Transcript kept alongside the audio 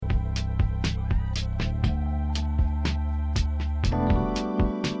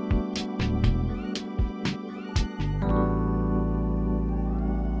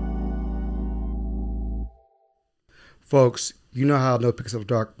Folks, you know how No Picks of the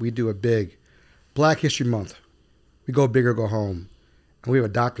Dark, we do a big Black History Month. We go big or go home. And we have a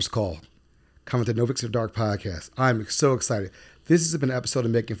doctor's call coming to No Picks of the Dark podcast. I'm so excited. This has been an episode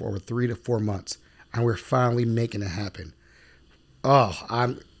in making for over 3 to 4 months, and we're finally making it happen.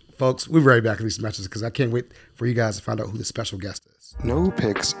 Folks, we'll be right back to these messages because I can't wait for you guys to find out who the special guest is. No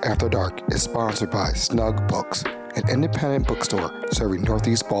Picks After Dark is sponsored by Snug Books, an independent bookstore serving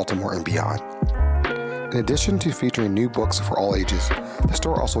Northeast Baltimore and beyond. In addition to featuring new books for all ages, the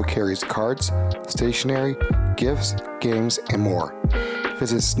store also carries cards, stationery, gifts, games, and more.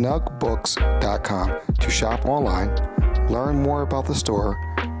 Visit snugbooks.com to shop online, learn more about the store,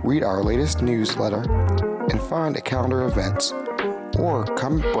 read our latest newsletter, and find a calendar of events, or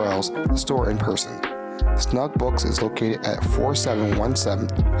come browse the store in person. Snug Books is located at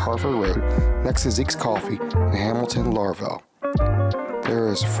 4717 Harford Road, next to Zeke's Coffee in Hamilton, Laurelville. There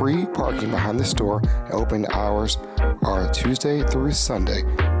is free parking behind the store, and opening hours are Tuesday through Sunday,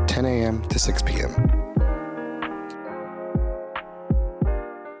 10 a.m. to 6 p.m.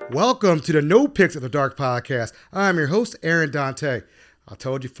 Welcome to the No Picks of the Dark podcast. I'm your host, Aaron Dante. I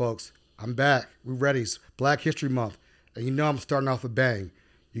told you, folks, I'm back. We're ready. It's Black History Month. And you know I'm starting off with a bang.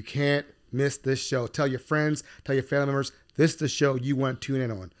 You can't miss this show. Tell your friends, tell your family members, this is the show you want to tune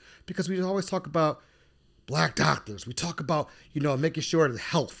in on. Because we always talk about Black doctors. We talk about, making sure that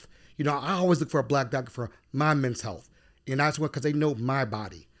health. I always look for a Black doctor for my men's health. And that's what, because they know my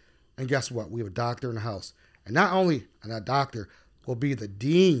body. And guess what? We have a doctor in the house. And not only a doctor will be the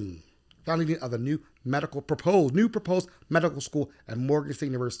dean, founding dean of the new proposed medical school at Morgan State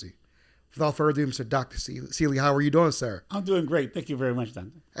University. Without further ado, Mr. Dr. Seeley, how are you doing, sir? I'm doing great. Thank you very much,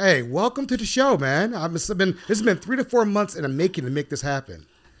 Dante. Hey, welcome to the show, man. This has been 3 to 4 months in the making to make this happen.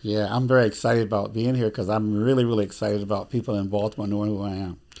 Yeah, I'm very excited about being here because I'm really, really excited about people in Baltimore knowing who I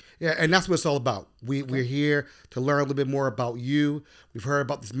am. Yeah, and that's what it's all about. We're here to learn a little bit more about you. We've heard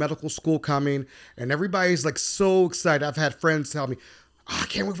about this medical school coming, and everybody's like so excited. I've had friends tell me, I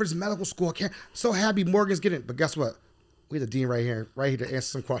can't wait for this medical school. I'm so happy Morgan's getting it. But guess what? We have the dean right here to answer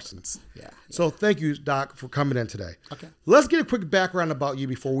some questions. Yeah. So thank you, Doc, for coming in today. Okay. Let's get a quick background about you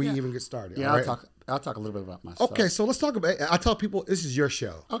before we even get started. Yeah, right? I'll talk a little bit about myself. Okay, so let's talk about. I tell people this is your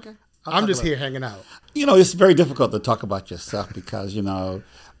show. Okay. I'm just here hanging out. It's very difficult to talk about yourself because I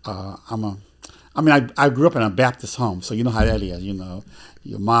grew up in a Baptist home, so you know how that is.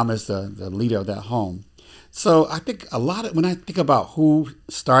 Your mom is the leader of that home. So I think when I think about who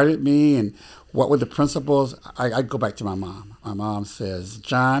started me and what were the principles, I go back to my mom. My mom says,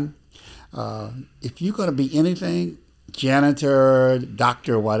 John, if you're going to be anything, janitor,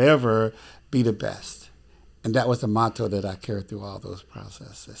 doctor, whatever, be the best. And that was the motto that I carried through all those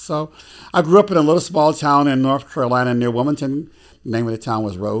processes. So I grew up in a little small town in North Carolina near Wilmington. The name of the town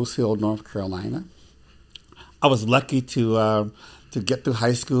was Rose Hill, North Carolina. I was lucky to get through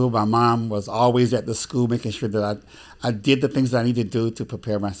high school. My mom was always at the school making sure that I did the things that I needed to do to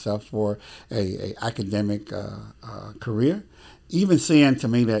prepare myself for a academic career. Even saying to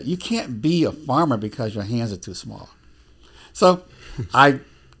me that you can't be a farmer because your hands are too small. So I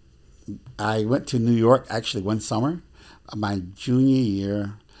went to New York actually one summer, my junior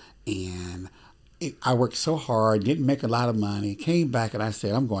year, and I worked so hard, didn't make a lot of money, came back and I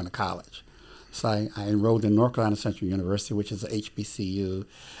said, I'm going to college. So I enrolled in North Carolina Central University, which is a HBCU.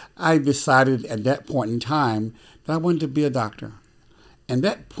 I decided at that point in time that I wanted to be a doctor. And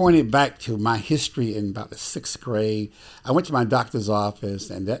that pointed back to my history in about the 6th grade. I went to my doctor's office,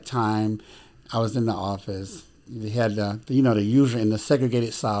 and that time I was in the office. They had the usual in the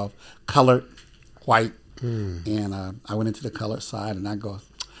segregated South, colored, white, and I went into the colored side, and I go,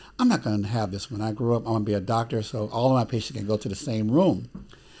 I'm not going to have this when I grow up. I'm going to be a doctor, so all of my patients can go to the same room.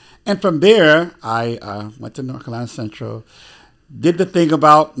 And from there, I went to North Carolina Central, did the thing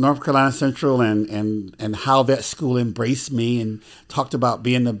about North Carolina Central and how that school embraced me and talked about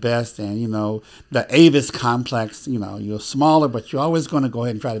being the best and, the Avis complex, you're smaller, but you're always going to go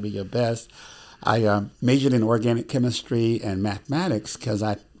ahead and try to be your best. I majored in organic chemistry and mathematics because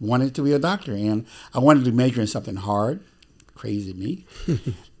I wanted to be a doctor and I wanted to major in something hard. Crazy me.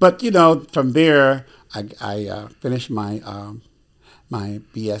 But, from there, I finished my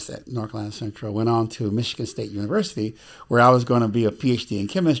BS at North Carolina Central, went on to Michigan State University, where I was going to be a PhD in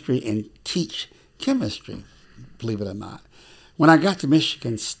chemistry and teach chemistry, believe it or not. When I got to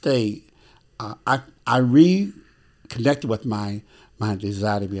Michigan State, I reconnected with my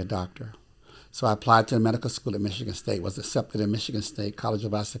desire to be a doctor. So I applied to the medical school at Michigan State, was accepted in Michigan State College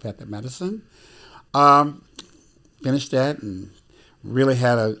of Osteopathic Medicine. Finished that and really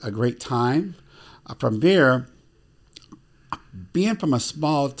had a great time. From there, being from a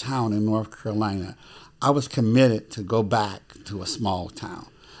small town in North Carolina, I was committed to go back to a small town.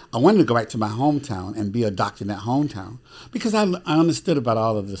 I wanted to go back to my hometown and be a doctor in that hometown because I understood about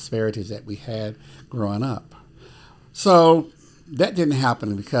all of the disparities that we had growing up. So that didn't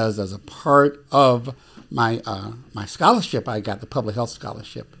happen because as a part of my my scholarship, I got the public health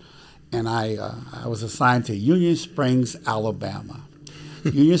scholarship, and I was assigned to Union Springs, Alabama.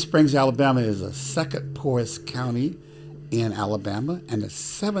 Union Springs, Alabama is the second poorest county in Alabama and the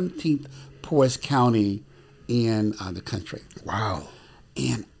 17th poorest county in the country. Wow.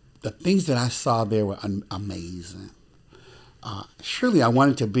 And the things that I saw there were amazing. Surely I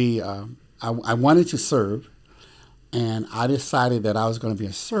wanted to be, I wanted to serve, and I decided that I was going to be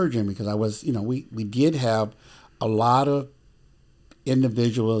a surgeon because I was, we did have a lot of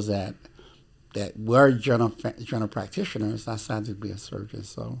individuals that were general practitioners. I decided to be a surgeon.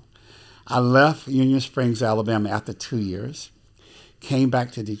 So I left Union Springs, Alabama after 2 years, came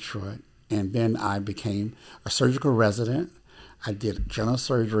back to Detroit, and then I became a surgical resident. I did general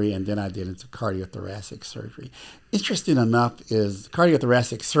surgery, and then I did into cardiothoracic surgery. Interesting enough is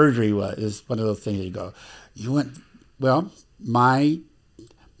cardiothoracic surgery is one of those things my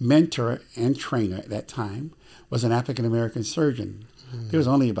mentor and trainer at that time was an African-American surgeon. There was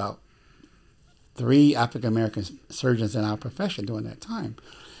only about 3 African-American surgeons in our profession during that time.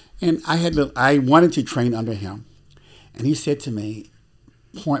 And I wanted to train under him. And he said to me,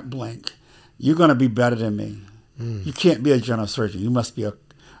 point blank, "You're going to be better than me. You can't be a general surgeon. You must be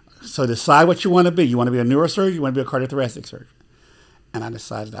so decide what you want to be. You want to be a neurosurgeon, you want to be a cardiothoracic surgeon." And I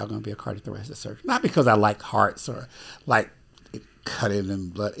decided I was going to be a cardiothoracic surgeon. Not because I like hearts or like cutting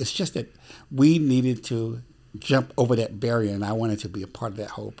and blood. It's just that we needed to jump over that barrier, and I wanted to be a part of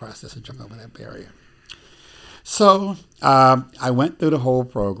that whole process of jumping over that barrier. So I went through the whole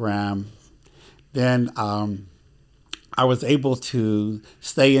program. Then I was able to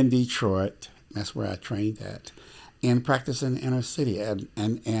stay in Detroit. That's where I trained at, and practice in the inner city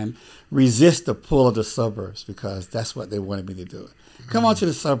and resist the pull of the suburbs because that's what they wanted me to do. Come on to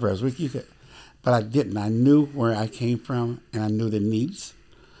the suburbs. But I didn't. I knew where I came from, and I knew the needs.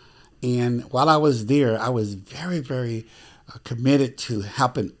 And while I was there, I was very, very committed to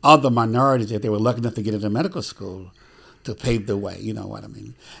helping other minorities if they were lucky enough to get into medical school to pave the way. You know what I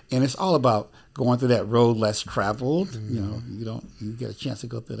mean? And it's all about going through that road less traveled. You get a chance to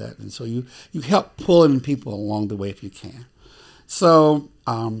go through that. And so you help pulling people along the way if you can. So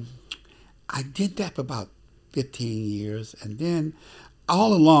I did that for about 15 years. And then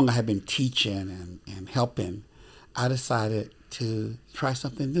all along I had been teaching and helping. I decided to try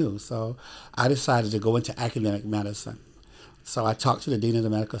something new. So I decided to go into academic medicine. So I talked to the dean of the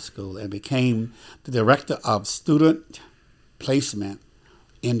medical school and became the director of student placement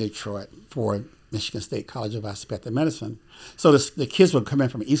in Detroit for Michigan State College of Osteopathic Medicine. So the kids would come in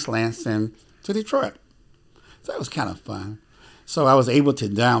from East Lansing to Detroit. So that was kind of fun. So I was able to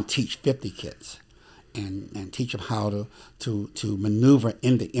now teach 50 kids and teach them how to maneuver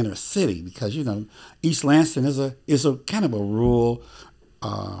in the inner city because, East Lansing is a kind of a rural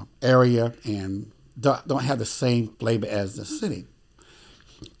area and don't have the same flavor as the city.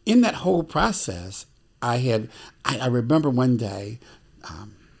 In that whole process, I remember one day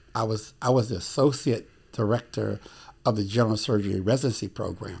I was the associate director of the general surgery residency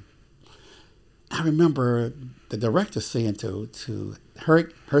program. I remember the director saying to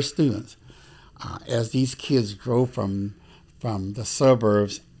her students, as these kids drove from the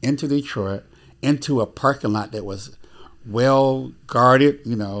suburbs into Detroit, into a parking lot that was well guarded,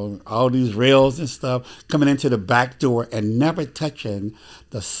 all these rails and stuff, coming into the back door and never touching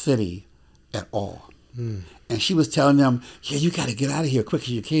the city at all. And she was telling them, you got to get out of here as quick as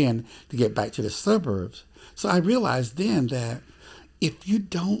you can to get back to the suburbs. So I realized then that if you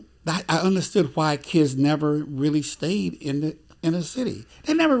don't, I understood why kids never really stayed in the inner city.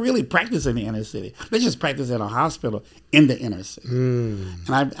 They never really practiced in the inner city. They just practiced in a hospital in the inner city.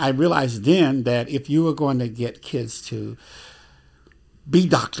 And I realized then that if you were going to get kids to be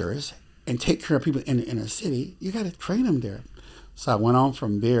doctors and take care of people in the inner city, you got to train them there. So I went on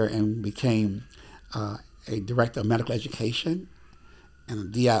from there and became a director of medical education and a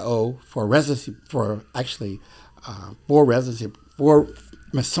DIO for residency,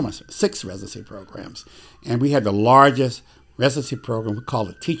 six residency programs. And we had the largest residency program. We called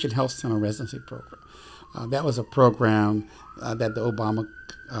it Teaching Health Center Residency Program. That was a program that the Obama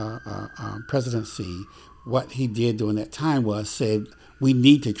presidency, what he did during that time was said, we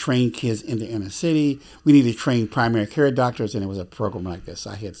need to train kids in the inner city. We need to train primary care doctors. And it was a program like this.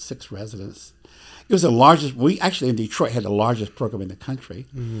 I had 6 residents. It was the largest. We actually in Detroit had the largest program in the country.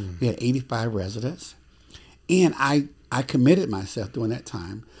 We had 85 residents. And I I committed myself during that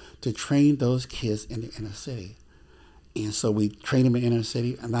time to train those kids in the inner city. And so we trained them in the inner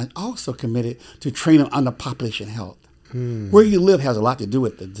city, and I also committed to train them under population health. Where you live has a lot to do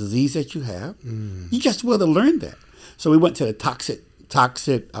with the disease that you have. You just will to learn that. So we went to the toxic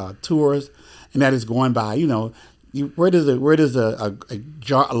tours, and that is going by, where does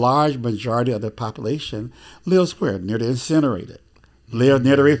a large majority of the population lives where? Near the incinerator, live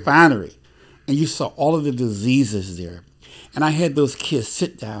near the refinery. And you saw all of the diseases there. And I had those kids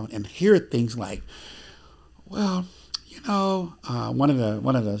sit down and hear things like, well, one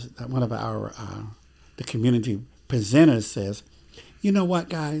of our the community presenters says, you know what,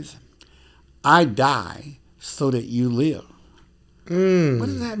 guys? I die so that you live. What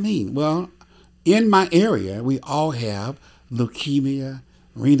does that mean? Well, in my area, we all have leukemia,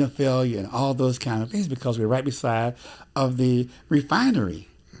 renal failure, and all those kind of things because we're right beside of the refinery.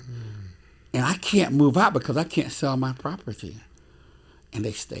 And I can't move out because I can't sell my property. And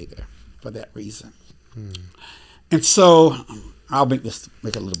they stay there for that reason. And so I'll make it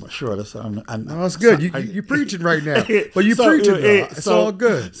a little more shorter. So no, it's good. You're preaching right now. But you're preaching, though. It's all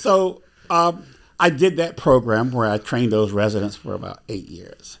good. So I did that program where I trained those residents for about 8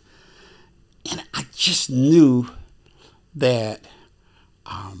 years. And I just knew that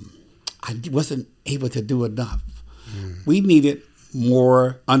I wasn't able to do enough. We needed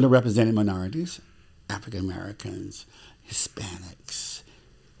more underrepresented minorities, African Americans, Hispanics,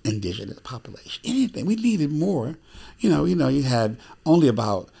 indigenous population, anything. We needed more. You had only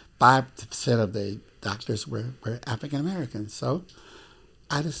about 5% of the doctors were African Americans. So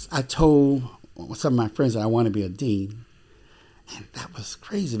I told some of my friends that I want to be a dean. And that was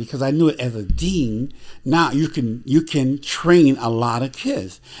crazy because I knew it as a dean. Now you can train a lot of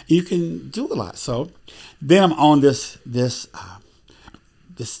kids. You can do a lot. So then I'm on this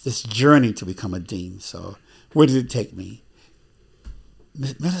journey to become a dean. So where did it take me?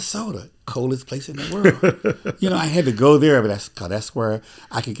 Minnesota, coldest place in the world. I had to go there, but that's where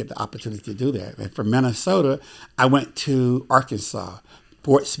I could get the opportunity to do that. And from Minnesota, I went to Arkansas,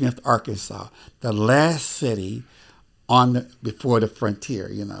 Fort Smith, Arkansas, the last city before the frontier.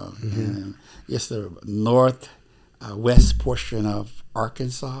 And it's the west portion of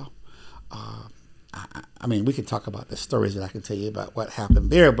Arkansas. I mean, we could talk about the stories that I can tell you about what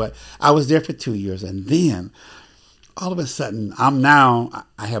happened there, but I was there for 2 years, and then all of a sudden, I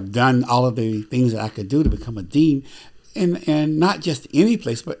have done all of the things that I could do to become a dean, and not just any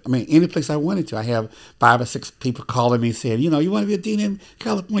place, but any place I wanted to. I have 5 or 6 people calling me saying, you want to be a dean in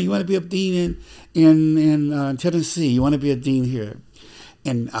California, you want to be a dean in Tennessee, you want to be a dean here.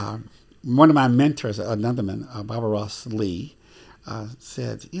 And one of my mentors, another man, Barbara Ross Lee,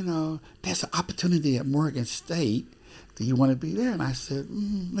 said, there's an opportunity at Morgan State. Do you want to be there? And I said,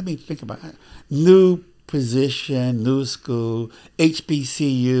 let me think about it. New position, new school,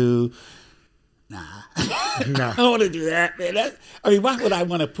 HBCU. Nah. I don't want to do that, man. Why would I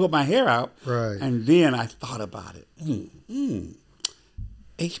want to pull my hair out? Right. And then I thought about it.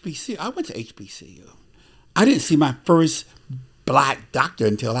 HBCU. I went to HBCU. I didn't see my first black doctor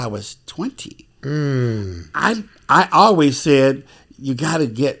until I was 20. I always said you got to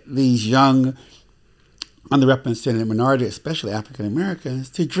get these young underrepresented minorities, especially African Americans,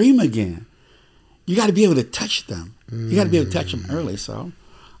 to dream again. You got to be able to touch them. You got to be able to touch them early. So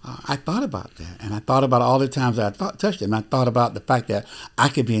I thought about that, and I thought about all the times that I touched them. And I thought about the fact that I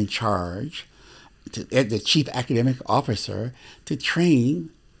could be in charge, as the chief academic officer, to train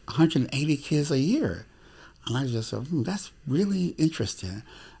 180 kids a year. And I just said, that's really interesting.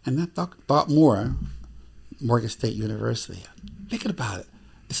 And I thought more, Morgan State University. Thinking about it,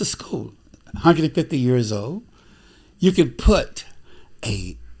 it's a school, 150 years old. You can put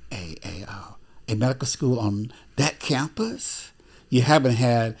a medical school on that campus. You haven't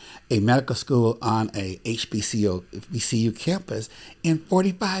had a medical school on a HBCU campus in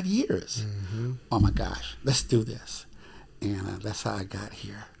 45 years. Oh my gosh, let's do this. And that's how I got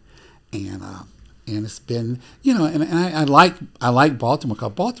here. And it's been, and I like Baltimore,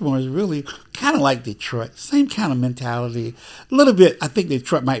 because Baltimore is really kind of like Detroit, same kind of mentality. A little bit, I think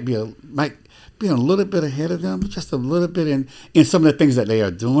Detroit might be a little bit ahead of them, just a little bit in some of the things that they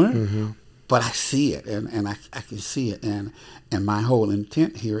are doing. But I see it, and I can see it, and my whole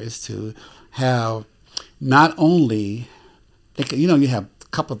intent here is to have not only, you have a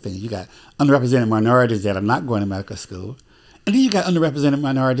couple of things. You got underrepresented minorities that are not going to medical school, and then you got underrepresented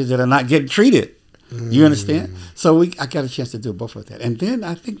minorities that are not getting treated. You understand? So I got a chance to do both of that. And then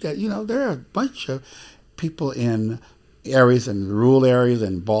I think that, there are a bunch of people in areas and rural areas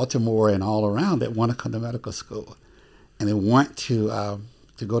in Baltimore and all around that want to come to medical school. And they want to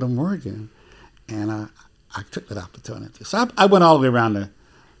go to Morgan. And I took that opportunity. So I went all the way around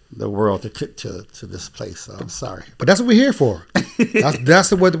the world to get to this place. So I'm sorry. But that's what we're here for.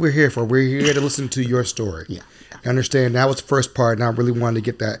 That's what we're here for. We're here to listen to your story. Yeah. Understand that was the first part, and I really wanted to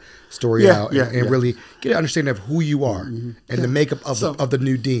get that story out and really get an understanding of who you are and the makeup of the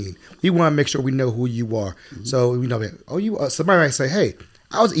new dean. We want to make sure we know who you are. So we know that. Somebody might say, "Hey,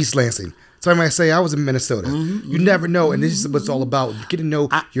 I was East Lansing." Somebody might say, "I was in Minnesota." You never know, and this is what it's all about: getting to know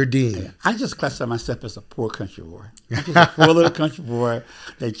your dean. I just classify myself as a poor country boy. I'm just a poor little country boy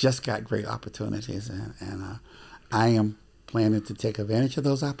that just got great opportunities, and I am planning to take advantage of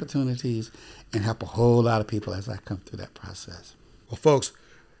those opportunities and help a whole lot of people as I come through that process. Well, folks,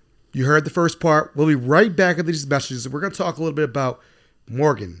 you heard the first part. We'll be right back at these messages. We're going to talk a little bit about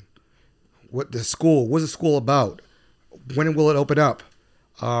Morgan, what's the school about? When will it open up?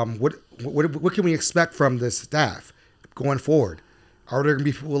 What can we expect from this staff going forward? Are there going to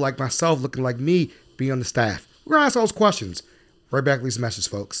be people like myself, looking like me, being on the staff? We're going to ask those questions. Right back to these messages,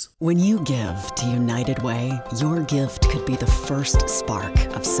 folks. When you give to United Way, your gift could be the first spark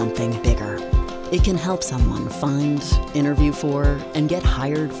of something bigger. It can help someone find, interview for, and get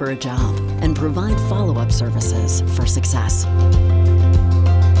hired for a job, and provide follow-up services for success.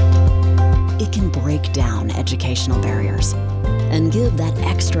 It can break down educational barriers and give that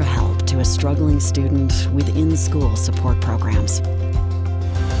extra help to a struggling student with in-school support programs.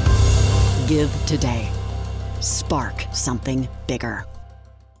 Give today. Spark something bigger.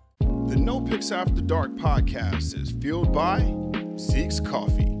 The No Picks After Dark podcast is fueled by Zeke's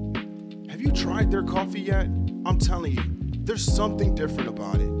Coffee. Have you tried their coffee yet? I'm telling you, there's something different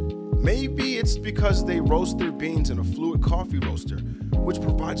about it. Maybe it's because they roast their beans in a fluid coffee roaster, which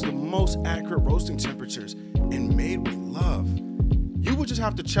provides the most accurate roasting temperatures and made with love. You will just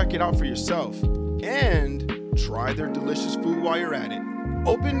have to check it out for yourself and try their delicious food while you're at it.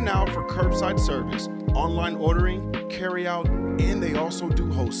 Open now for curbside service, online ordering, carry out, and they also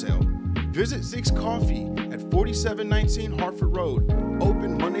do wholesale. Visit Zeke's Coffee at 4719 Hartford Road.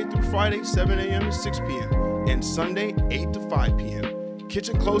 Open Monday through Friday, 7 a.m. to 6 p.m. and Sunday, 8 to 5 p.m.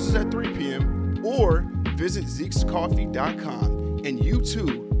 Kitchen closes at 3 p.m. or visit Zeke'sCoffee.com and you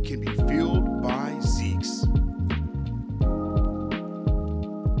too can be fueled by Zeke's.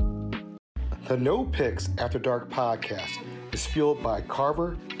 The No Picks After Dark podcast is fueled by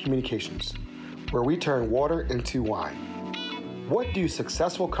Carver Communications, where we turn water into wine. What do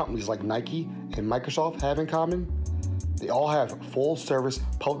successful companies like Nike and Microsoft have in common? They all have full-service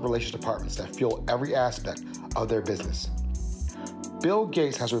public relations departments that fuel every aspect of their business. Bill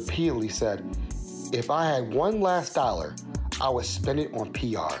Gates has repeatedly said, "If I had one last dollar, I would spend it on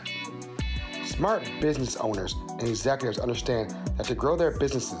PR." Smart business owners and executives understand that to grow their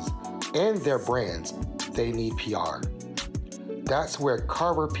businesses and their brands, they need PR. That's where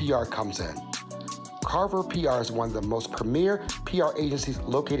Carver PR comes in. Carver PR is one of the most premier PR agencies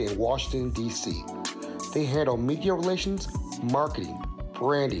located in Washington, D.C. They handle media relations, marketing,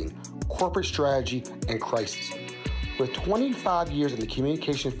 branding, corporate strategy, and crisis. With 25 years in the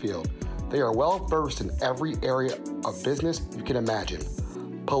communication field, they are well versed in every area of business you can imagine: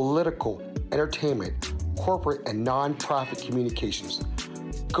 political, entertainment, corporate, and nonprofit communications.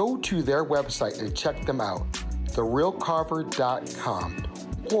 Go to their website and check them out, therealcarver.com,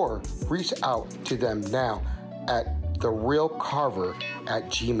 or reach out to them now at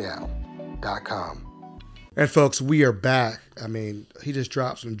therealcarver@gmail.com. And folks, we are back. I mean, he just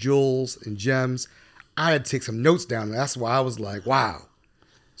dropped some jewels and gems. I had to take some notes down. And that's why I was like, wow.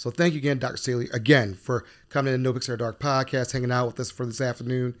 So thank you again, Dr. Staley, again, for coming to the No Picks After Dark podcast, hanging out with us for this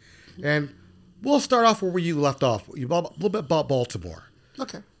afternoon. And we'll start off where you left off. A little bit about Baltimore.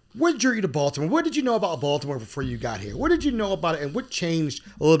 Okay. What drew you to Baltimore? What did you know about Baltimore before you got here? What did you know about it, and what changed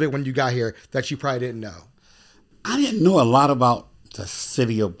a little bit when you got here that you probably didn't know? I didn't know a lot about the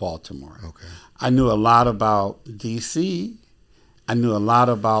city of Baltimore. Okay. I knew a lot about D.C. I knew a lot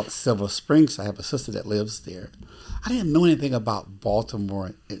about Silver Springs. I have a sister that lives there. I didn't know anything about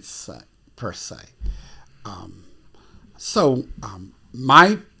Baltimore per se. So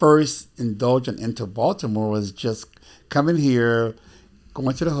my first indulgence into Baltimore was just coming here,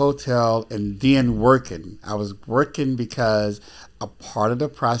 going to the hotel, and then working. I was working because a part of the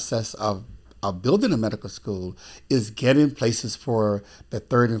process of building a medical school is getting places for the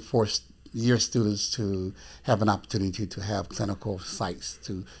third and fourth year students to have an opportunity to have clinical sites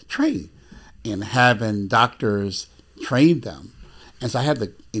to train, and having doctors train them. And so I had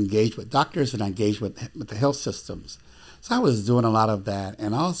to engage with doctors and engage with the health systems. So I was doing a lot of that.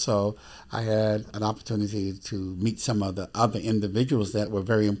 And also I had an opportunity to meet some of the other individuals that were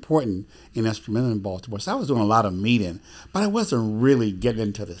very important and instrumental in Baltimore. So I was doing a lot of meeting, but I wasn't really getting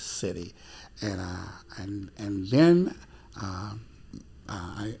into the city. and then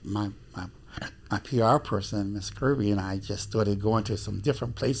my PR person, Miss Kirby, and I just started going to some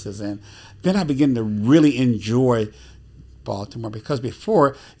different places, and then I began to really enjoy Baltimore, because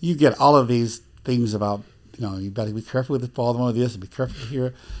before you get all of these things about, you better be careful with Baltimore, this, be careful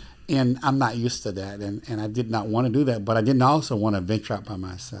here, and I'm not used to that, and I did not want to do that, but I didn't also want to venture out by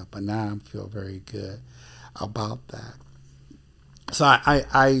myself, but now I feel very good about that. So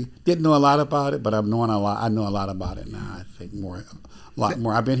I didn't know a lot about it, but I know a lot about it now. I think a lot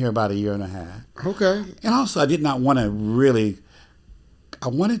more. I've been here about a year and a half. Okay. And also, I did not want to really. I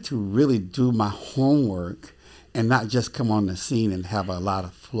wanted to really do my homework and not just come on the scene and have a lot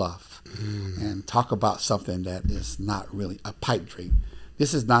of fluff and talk about something that is not really a pipe dream.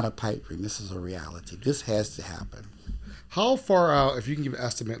 This is not a pipe dream. This is a reality. This has to happen. How far out, if you can give an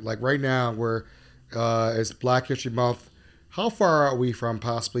estimate, like right now, where it's Black History Month, how far are we from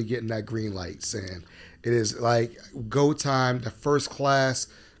possibly getting that green light saying it is like go time, the first class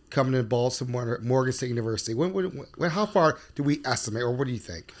coming in Baltimore, Morgan State University? How far do we estimate, or what do you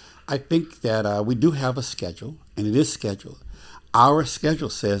think? I think that we do have a schedule, and it is scheduled. Our schedule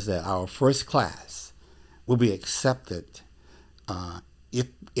says that our first class will be accepted if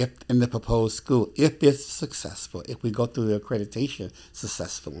in the proposed school, if it's successful, if we go through the accreditation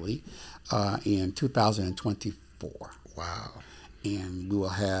successfully in 2024. Wow. And we will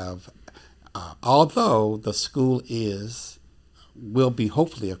have, although the school will be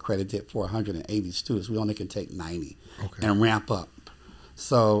hopefully accredited for 180 students, we only can take 90 and ramp up.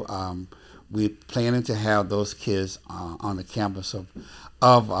 So we're planning to have those kids on the campus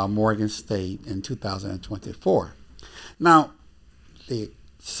of Morgan State in 2024. Now, the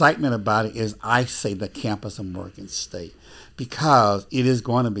excitement about it is I say the campus of Morgan State, because it is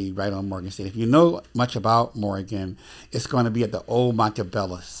going to be right on Morgan State. If you know much about Morgan, it's going to be at the old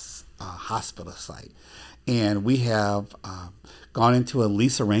Montebello hospital site. And we have gone into a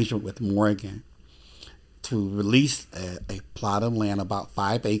lease arrangement with Morgan to release a plot of land, about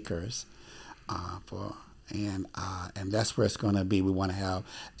 5 acres, and that's where it's going to be. We want to have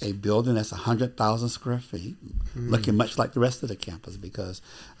a building that's 100,000 square feet, looking much like the rest of the campus, because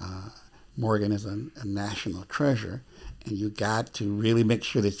Morgan is a national treasure, and you got to really make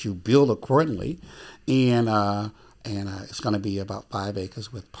sure that you build accordingly. And it's going to be about 5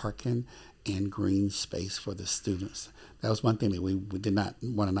 acres with parking and green space for the students. That was one thing that we did not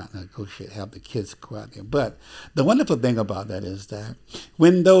want to not negotiate, have the kids go out there. But the wonderful thing about that is that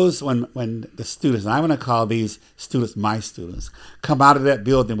when the students, and I'm going to call these students my students, come out of that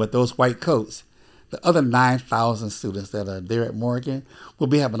building with those white coats, the other 9,000 students that are there at Morgan will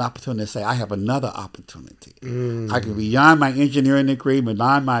have an opportunity to say, I have another opportunity. I can be beyond my engineering degree,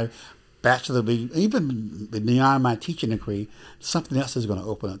 beyond my bachelor degree, even beyond my teaching degree, something else is going to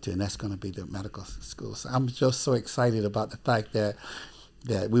open up to, and that's going to be the medical school. So I'm just so excited about the fact that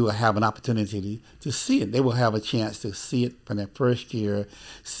we will have an opportunity to see it. They will have a chance to see it from their first year,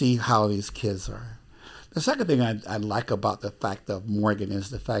 see how these kids are. The second thing I like about the fact of Morgan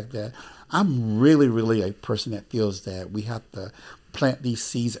is the fact that I'm really, really a person that feels that we have to plant these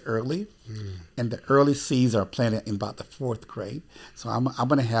seeds early, and the early seeds are planted in about the 4th grade. So I'm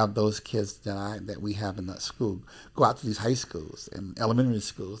going to have those kids that we have in that school go out to these high schools and elementary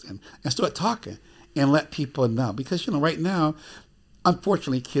schools and start talking and let people know, because right now,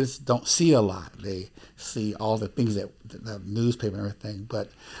 unfortunately, kids don't see a lot. They see all the things that the newspaper and everything,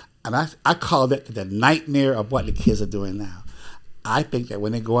 and I call that the nightmare of what the kids are doing now. I think that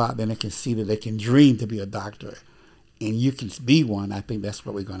when they go out, then they can see that they can dream to be a doctor, and you can be one. I think that's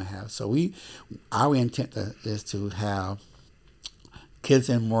what we're going to have. So our intent is to have kids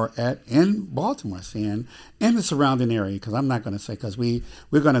in Baltimore and the surrounding area, because I'm not going to say, because we're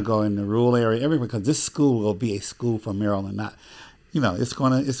going to go in the rural area everywhere, because this school will be a school for Maryland, not, it's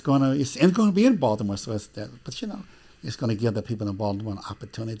going to be in Baltimore. So it's that, but it's going to give the people in Baltimore an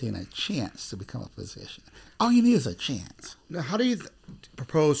opportunity and a chance to become a physician. All you need is a chance. Now, how do you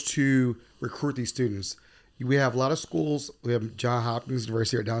propose to recruit these students? We have a lot of schools. We have Johns Hopkins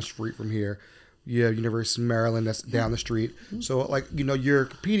University right down the street from here. You have University of Maryland that's down the street. So, you're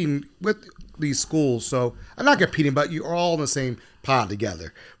competing with these schools. So, I'm not competing, but you're all in the same pond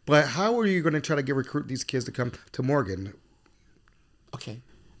together. But how are you going to try to recruit these kids to come to Morgan? Okay.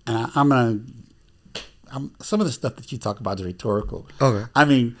 And some of the stuff that you talk about is rhetorical. Okay. I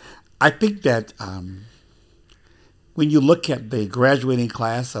mean, I think that when you look at the graduating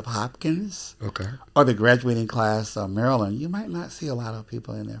class of Hopkins, or the graduating class of Maryland, you might not see a lot of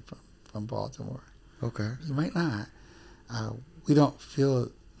people in there from Baltimore. Okay. You might not. We don't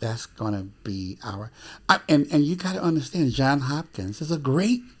feel that's going to be and you got to understand, Johns Hopkins is a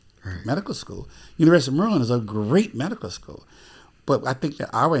great medical school. University of Maryland is a great medical school. But I think that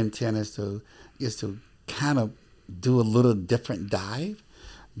our intent is to kind of do a little different dive.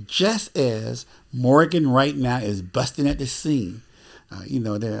 Just as Morgan right now is busting at the seam.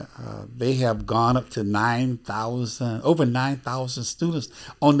 They have gone up to over 9,000 students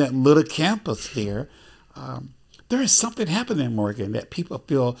on that little campus there. There is something happening in Morgan that people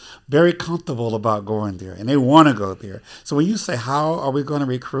feel very comfortable about going there, and they want to go there. So when you say, how are we going to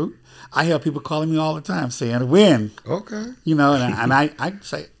recruit? I have people calling me all the time saying, when? Okay. And I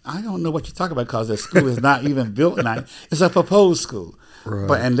say, I don't know what you're talking about because the school is not even built. It's a proposed school.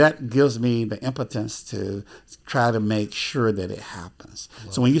 Right. And that gives me the impotence to try to make sure that it happens.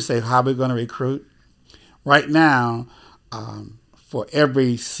 So when you say, how are we going to recruit? Right now, for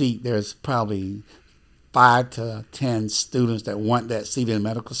every seat, there's probably 5 to 10 students that want that seat in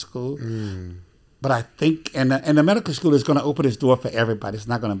medical school. But I think, and the medical school is going to open its door for everybody. It's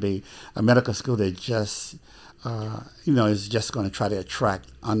not going to be a medical school that just, is just going to try to attract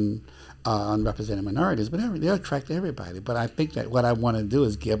unrepresented minorities, but they'll attract everybody. But I think that what I want to do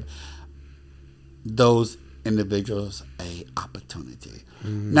is give those individuals a opportunity.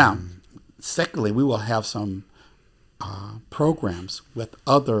 Now, secondly, we will have some programs with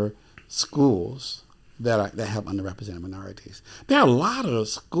other schools that have underrepresented minorities. There are a lot of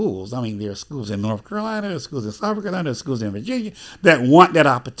schools. I mean, there are schools in North Carolina, there are schools in South Carolina, there are schools in Virginia that want that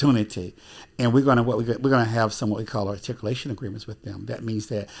opportunity. And we're going to have some what we call articulation agreements with them. That means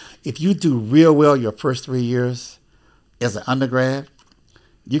that if you do real well your first 3 years as an undergrad,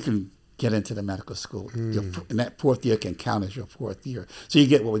 you can get into the medical school. And that fourth year can count as your fourth year. So you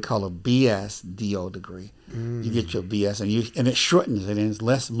get what we call a BS DO degree. You get your BS, and it shortens it, and it's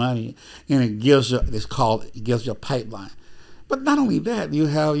less money, and it gives you a pipeline. But not only that, you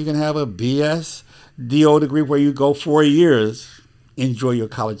can have a BS DO degree where you go 4 years, enjoy your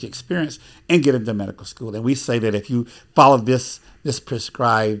college experience, and get into medical school. And we say that if you follow this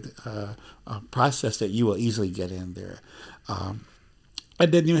prescribed process, that you will easily get in there.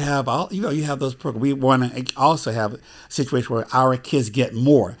 And then you have those programs. We want to also have a situation where our kids get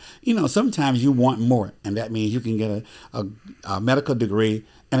more. Sometimes you want more, and that means you can get a medical degree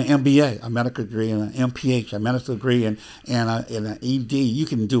and an MBA, a medical degree and an MPH, a medical degree and an ED. You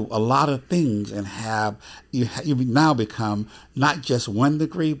can do a lot of things and you now become not just one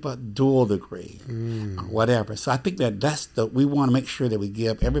degree but dual degree, whatever. So I think that we want to make sure that we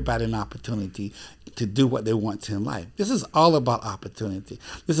give everybody an opportunity to do what they want to in life. This is all about opportunity.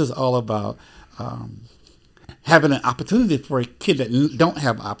 This is all about having an opportunity for a kid that don't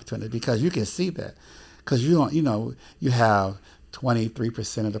have opportunity, because you can see that. Because you have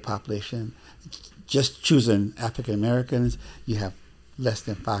 23% of the population just choosing African Americans. You have less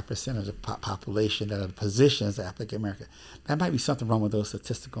than 5% of the population that are positions African American. There might be something wrong with those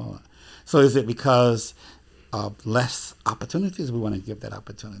statistical. So is it because of less opportunities? We want to give that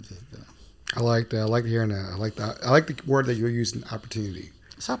opportunity to them. I like that. I like hearing that. I like the word that you're using, opportunity.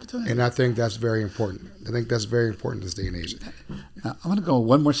 It's opportunity. And I think that's very important. I think that's very important in this day and age. Now, I'm going to go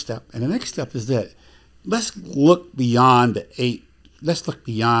one more step. And the next step is that let's look beyond let's look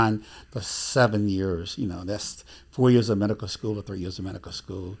beyond the 7 years. That's 4 years of medical school or 3 years of medical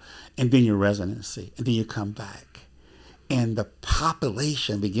school, and then your residency, and then you come back. And the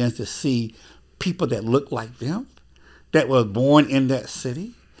population begins to see people that look like them, that were born in that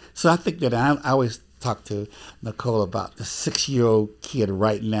city. So I think that I always talk to Nicole about the 6-year-old kid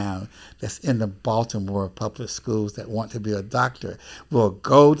right now that's in the Baltimore public schools that want to be a doctor. Will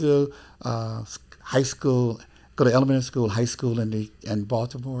go to high school, go to elementary school, high school in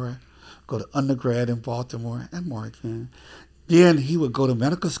Baltimore, go to undergrad in Baltimore and Morgan. Then he would go to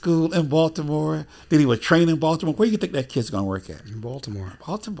medical school in Baltimore. Then he would train in Baltimore. Where do you think that kid's going to work at? In Baltimore.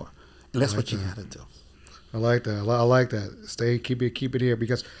 Baltimore. And that's what you got to do. I like that. I like that. Keep it here,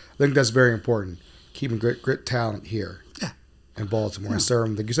 because I think that's very important. Keeping great talent here in Baltimore and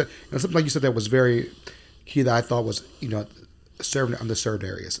serving. Like you said, something like you said that was very key that I thought was, serving the underserved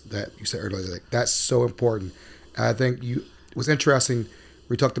areas that you said earlier. Like, that's so important. And I think it was interesting.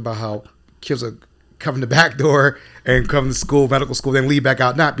 We talked about how kids are coming the back door and come to school, medical school, then leave back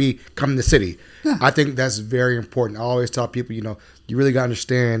out, not come to the city. Yeah. I think that's very important. I always tell people, you really got to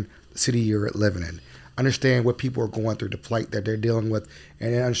understand the city you're living in. Understand what people are going through, the plight that they're dealing with,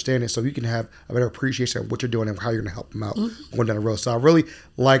 and understand it so you can have a better appreciation of what you're doing and how you're going to help them out going down the road. So I really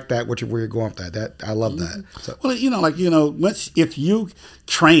like that, where you're going with that. That I love that. So, well, if you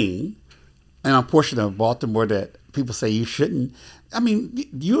train in a portion of Baltimore that people say you shouldn't, I mean,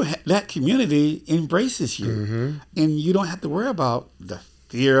 that community embraces you, and you don't have to worry about the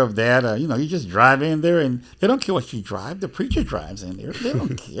fear of that. Or, you just drive in there and they don't care what you drive. The preacher drives in there. They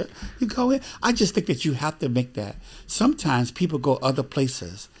don't care. You go in. I just think that you have to make that. Sometimes people go other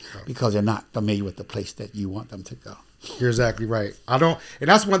places because they're not familiar with the place that you want them to go. You're exactly right. And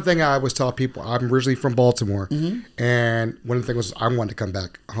that's one thing I always tell people. I'm originally from Baltimore, and one of the things was I wanted to come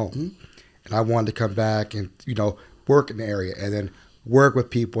back home, and I wanted to come back and work in the area, and then work with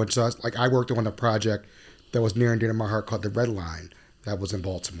people. And so I worked on a project that was near and dear to my heart called the Red Line, that was in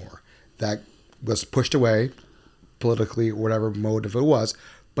Baltimore, that was pushed away politically or whatever motive it was,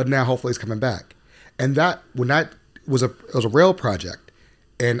 but now hopefully it's coming back. And it was a rail project.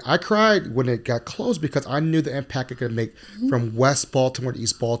 And I cried when it got closed because I knew the impact it could make from West Baltimore to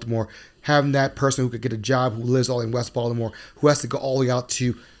East Baltimore. Having that person who could get a job who lives all in West Baltimore, who has to go all the way out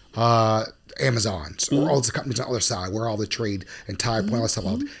to Amazon's or all the companies on the other side where all the trade and tire point all that stuff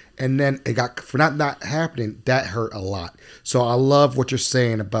out. And then it got, for not happening, that hurt a lot. So I love what you're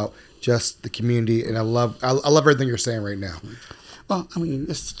saying about just the community, and I love everything you're saying right now. Well, I mean,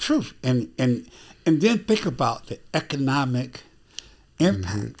 it's the truth. And then think about the economic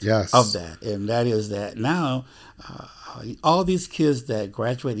impact of that, and that is that now all these kids that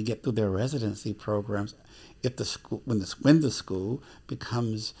graduate and get through their residency programs, if the school when the school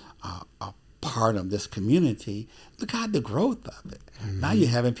becomes a part of this community, look at the growth of it. Now you're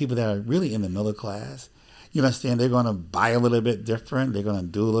having people that are really in the middle class. You understand? They're going to buy a little bit different. They're going to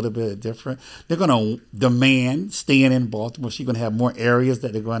do a little bit different. They're going to demand staying in Baltimore. So you're going to have more areas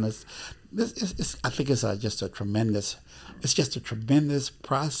that they're going to. I think it's just a tremendous. It's just a tremendous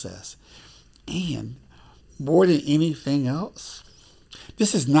process, and more than anything else,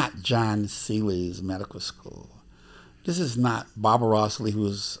 this is not John Seeley's medical school. This is not Barbara Ross Lee, who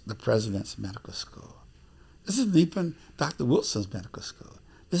is the president's medical school. This isn't even Dr. Wilson's medical school.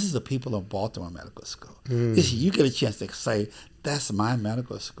 This is the people of Baltimore Medical School. You get a chance to say, that's my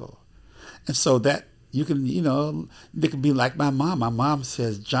medical school. And so that you can, they can be like my mom. My mom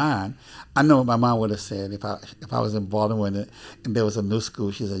says, John, I know what my mom would have said if I was in Baltimore and there was a new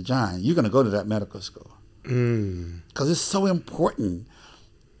school. She said, John, you're going to go to that medical school. Because it's so important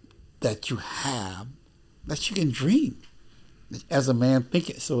that you can dream. As a man, think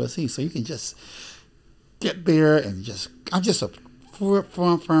it, so is he. So you can just get there and I'm just a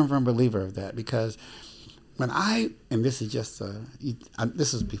firm believer of that, because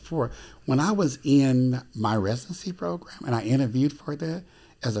this is before, when I was in my residency program and I interviewed for that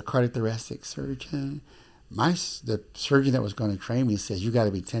as a cardiothoracic surgeon, the surgeon that was going to train me says, you got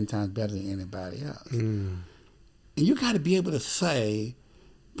to be 10 times better than anybody else. And you got to be able to say,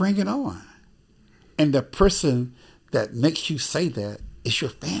 bring it on. And the person that makes you say that is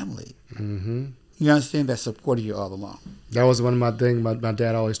your family. You understand? That supported you all along. That was one of my things my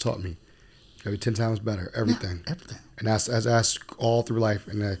dad always taught me. Gotta be 10 times better, everything. Yeah, everything. And that's all through life.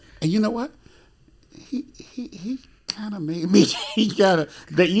 And you know what? He kind of made me.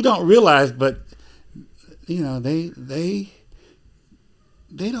 That you don't realize, but they don't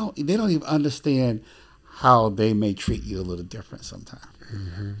even understand how they may treat you a little different sometimes.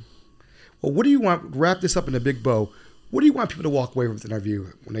 Well, what do you want? Wrap this up in a big bow. What do you want people to walk away with the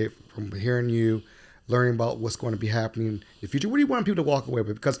interview from hearing you, learning about what's going to be happening in the future? What do you want people to walk away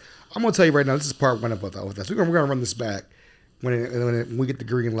with? Because I'm going to tell you right now, this is part one of this. We're going to run this back when we get the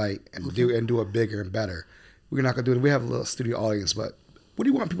green light and do it bigger and better. We're not going to do it. We have a little studio audience, but what do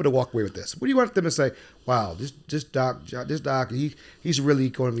you want people to walk away with this? What do you want them to say? Wow, this doc, he's really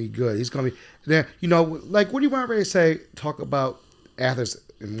going to be good. He's going to be then. What do you want everybody to say? Talk about athletes,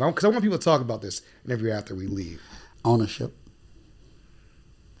 because I want people to talk about this in every after we leave. Ownership,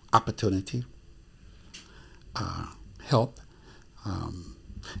 opportunity, health.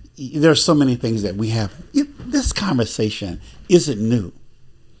 There are so many things that we have. This conversation isn't new.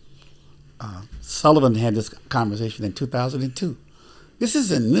 Sullivan had this conversation in 2002. This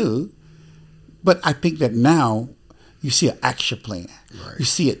isn't new, but I think that now you see an action plan. Right. You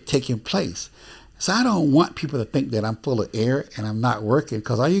see it taking place. So I don't want people to think that I'm full of air and I'm not working,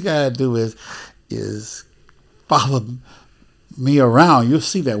 because all you got to do is follow me around. You'll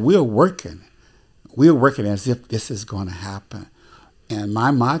see that we're working. We're working as if this is going to happen. And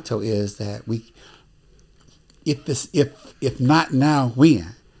my motto is that if not now,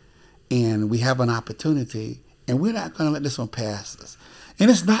 when? And we have an opportunity, and we're not going to let this one pass us. And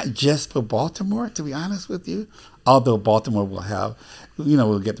it's not just for Baltimore, to be honest with you, although Baltimore will have,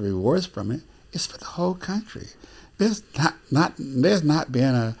 we'll get the rewards from it. It's for the whole country. There's not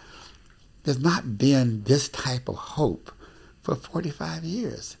been this type of hope for 45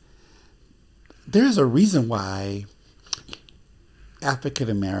 years. There's a reason why African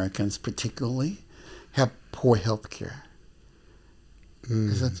Americans particularly have poor health care.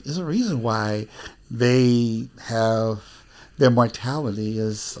 There's a reason why they have their mortality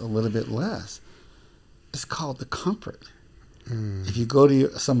is a little bit less. It's called the comfort. If you go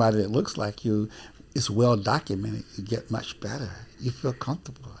to somebody that looks like you, it's well documented. You get much better. You feel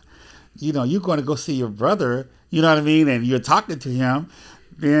comfortable. You know, you're going to go see your brother, you know what I mean, and you're talking to him,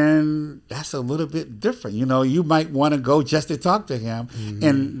 then that's a little bit different. You know, you might want to go just to talk to him,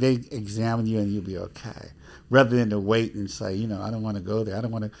 and they examine you and you'll be okay. Rather than to wait and say, you know, I don't want to go there. I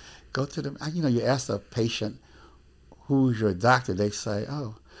don't want to go to them. You know, you ask a patient, who's your doctor? They say,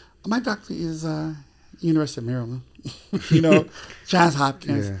 oh, my doctor is University of Maryland. You know, Johns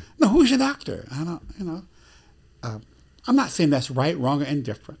Hopkins. Yeah. No, who's your doctor? I don't, you know. I'm not saying that's right, wrong, or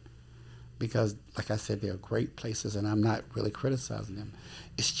indifferent, because, like I said, they're great places, and I'm not really criticizing them.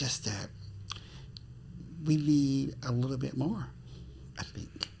 It's just that we need a little bit more, I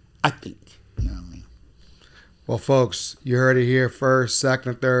think. You know what I mean? Well, folks, you heard it here first,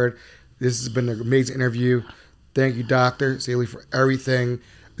 second, and third. This has been an amazing interview. Thank you, Dr. Seeley, for everything.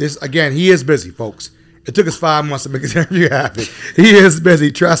 This, again, he is busy, folks. It took us 5 months to make this interview happen. He is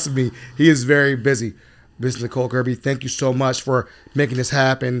busy. Trust me. He is very busy. Mr. Nicole Kirby, thank you so much for making this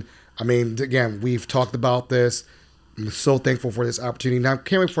happen. I mean, again, we've talked about this. I'm so thankful for this opportunity. Now, I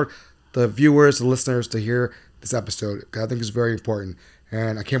can't wait for the viewers, the listeners to hear this episode, because I think it's very important.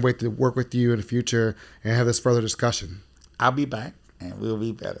 And I can't wait to work with you in the future and have this further discussion. I'll be back, and we'll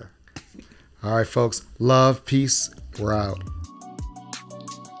be better. All right, folks. Love, peace. We're out.